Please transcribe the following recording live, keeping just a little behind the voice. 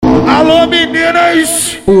Alô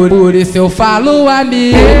meninas, por isso eu falo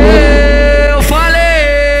amigo. Eu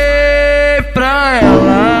falei pra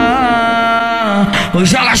ela,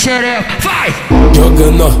 joga xereca, vai!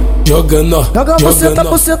 Jogando, jogando, joga buceta,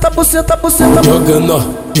 buceta, buceta, buceta.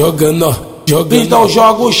 Jogando, jogando, jogando. Então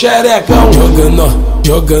joga o xerecão. Jogando,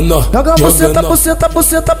 jogando, joga buceta, buceta,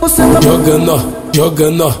 buceta, buceta. Jogando,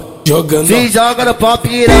 jogando, jogando. Se joga no pau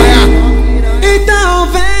piranha. Então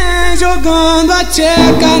vem jogando a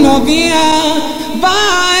tcheca novinha,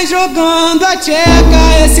 vai jogando a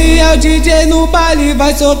tcheca. Esse é o DJ no baile,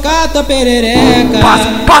 vai socar tua perereca.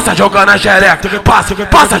 Passa jogando a xereca, passa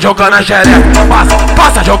jogando a xereca,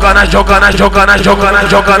 passa jogando a xereca, passa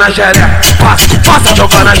jogando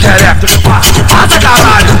a xereca, passa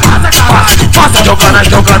caralho, passa jogando a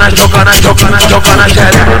xereca. Toma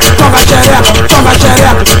xereca, toma xereca, toma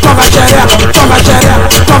xereca, toma xereca, toma xereca,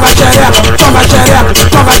 toma xereca,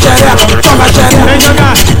 toma xereca, toma xereca. vem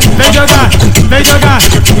jogar, vem jogar, vem jogar,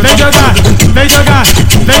 vem jogar, vem jogar,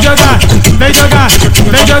 vem jogar, vem jogar,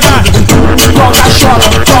 vem jogar. Toca chola,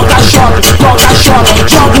 toca chola, toca chola,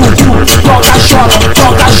 joga o cu. Toca chola,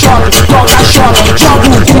 toca chola, toca chola, joga o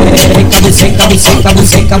cu. Vem cá, buceca, buceca,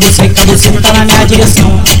 buceca, buceca, buceta tá na minha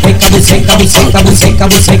direção. Vem cá, buceca, buceca, buceca,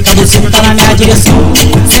 buceca, buceta tá na minha direção.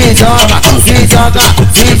 Se joga, se joga,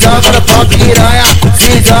 se joga no pau piranha.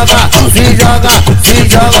 Se joga, se joga, se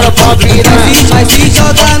joga no pau piranha. Vai se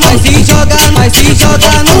jogar, nós se jogar, nós se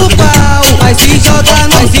jogar no pau. Vai se jogar,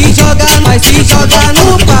 nós se jogar, nós se jogar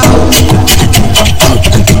no pau.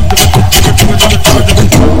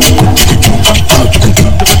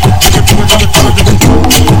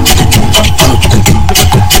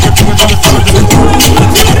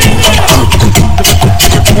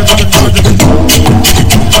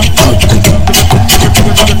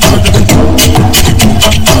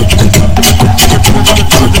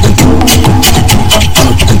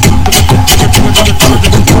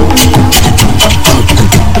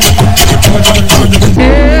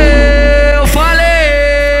 Eu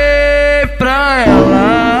falei pra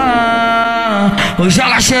ela,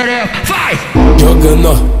 joga xereca, vai!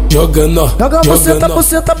 Jogando, jogando, joga buceta,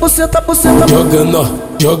 buceta, buceta, buceta. jogando,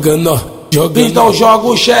 jogando, jogando. Então joga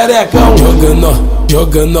o xerecão. Jogando,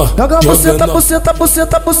 jogando, joga buceta, buceta,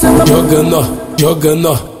 buceta, buceta. jogando,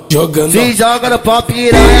 jogando, jogando. Se joga no pau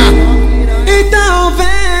piranha. Então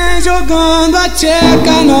vem jogando a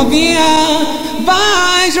tcheca novinha,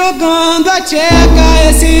 vai jogando a tcheca.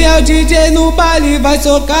 Esse é o DJ no baile, vai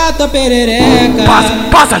socar tua perereca.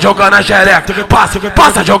 Passa jogando a xereca, passa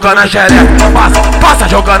jogando a xereca, passa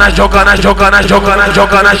jogando a xereca,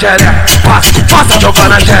 passa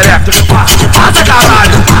jogando a xereca, passa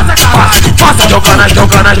caralho, passa jogando a xereca.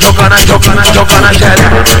 Toma xereca,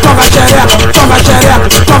 toma xereca, toma xereca,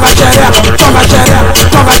 toma xereca,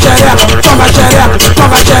 toma xereca, toma xereca,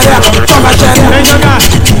 toma xereca, toma xereca. Vem jogar,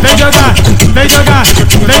 vem jogar, vem jogar,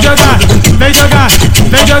 vem jogar, vem jogar,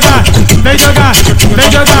 vem jogar, vem jogar,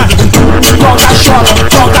 vem jogar. Toca chola,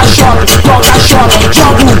 toca chola, toca chola,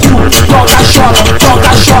 joga o cu. Toca chola,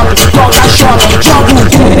 toca chola, toca chola, joga o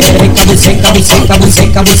cu. Vem cá, buceca, buceca,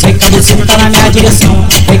 buceca, buceca, buceta tá na minha direção.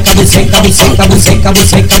 Vem cá, buceca, buceca, buceca,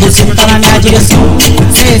 buceca, buceta tá na minha direção.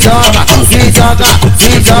 Se joga, se joga,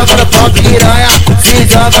 se joga no pau piranha. Se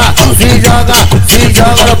joga, se joga, se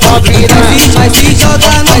joga no pau piranha. Vai se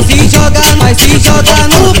jogar, nós se jogar, nós se jogar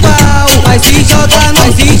no pau. Vai se jogar,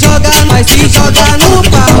 nós se jogar, nós se jogar no